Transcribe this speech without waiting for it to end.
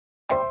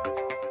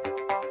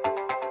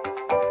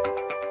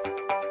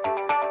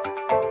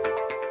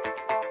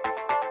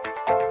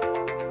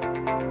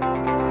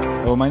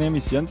So my name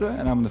is Jente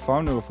and I'm the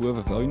founder of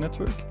Leuven Value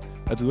Network.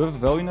 At the Leuven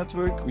Value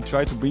Network we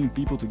try to bring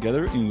people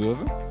together in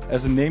Leuven.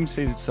 As the name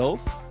says itself,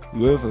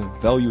 Leuven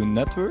Value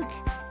Network,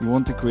 we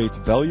want to create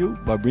value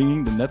by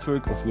bringing the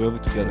network of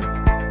Leuven together.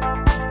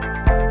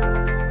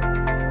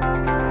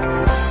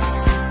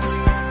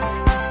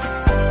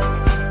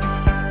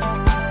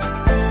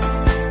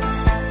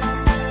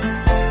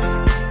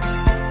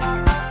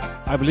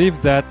 I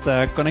believe that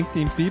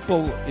connecting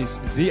people is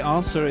the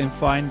answer in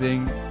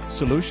finding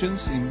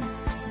solutions, in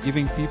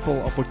giving people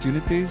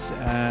opportunities,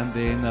 and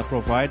in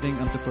providing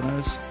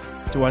entrepreneurs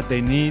to what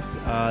they need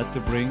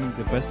to bring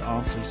the best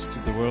answers to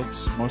the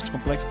world's most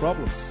complex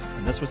problems.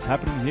 And that's what's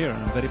happening here,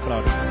 and I'm very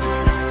proud of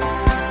it.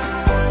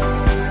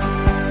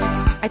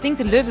 I think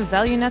the Leuven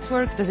Value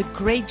Network does a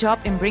great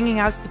job in bringing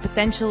out the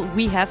potential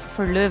we have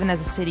for Leuven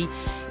as a city.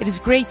 It is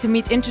great to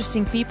meet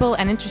interesting people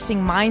and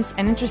interesting minds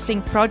and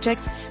interesting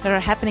projects that are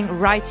happening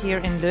right here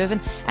in Leuven.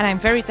 And I'm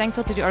very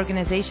thankful to the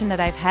organization that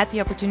I've had the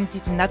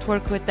opportunity to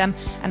network with them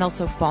and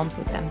also bond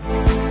with them.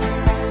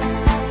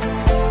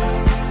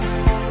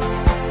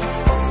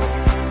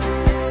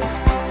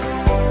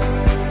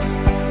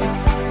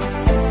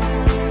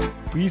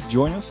 Please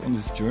join us on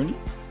this journey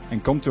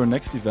and come to our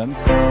next event.